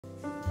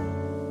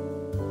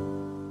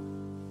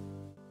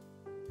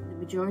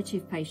majority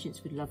of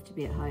patients would love to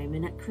be at home,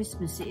 and at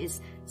Christmas it is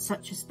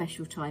such a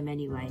special time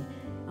anyway.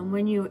 And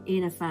when you're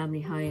in a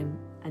family home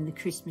and the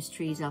Christmas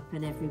tree's up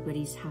and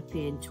everybody's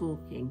happy and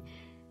talking,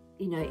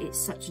 you know, it's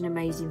such an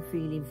amazing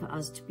feeling for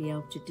us to be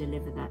able to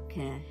deliver that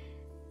care.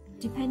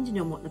 Depending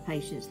on what the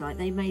patient's like,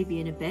 they may be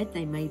in a bed,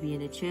 they may be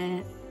in a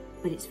chair,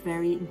 but it's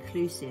very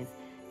inclusive.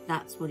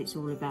 That's what it's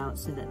all about,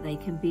 so that they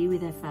can be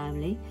with their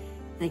family,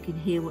 they can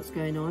hear what's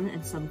going on,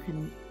 and some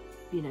can,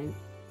 you know,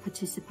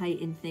 participate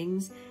in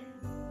things.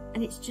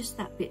 And it's just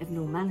that bit of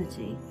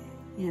normality.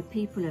 You know,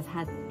 people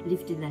have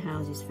lived in their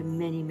houses for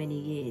many, many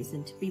years,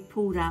 and to be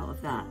pulled out of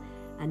that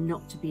and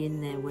not to be in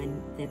there when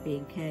they're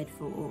being cared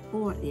for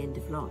or at the end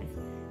of life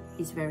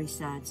is very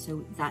sad.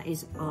 So that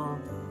is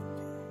our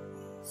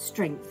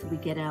strength. We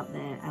get out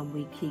there and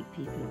we keep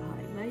people at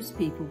home. Most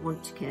people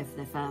want to care for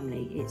their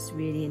family. It's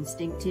really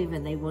instinctive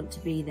and they want to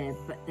be there,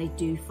 but they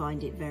do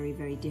find it very,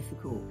 very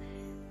difficult.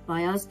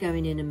 By us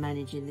going in and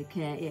managing the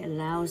care, it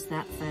allows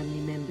that family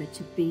member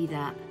to be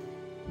that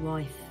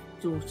wife,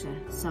 daughter,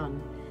 son,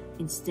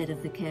 instead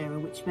of the carer,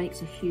 which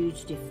makes a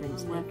huge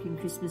difference. Working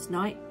Christmas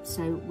night,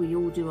 so we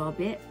all do our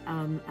bit,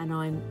 and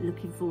I'm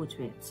looking forward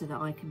to it so that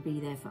I can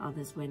be there for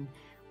others when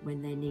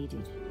they're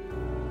needed.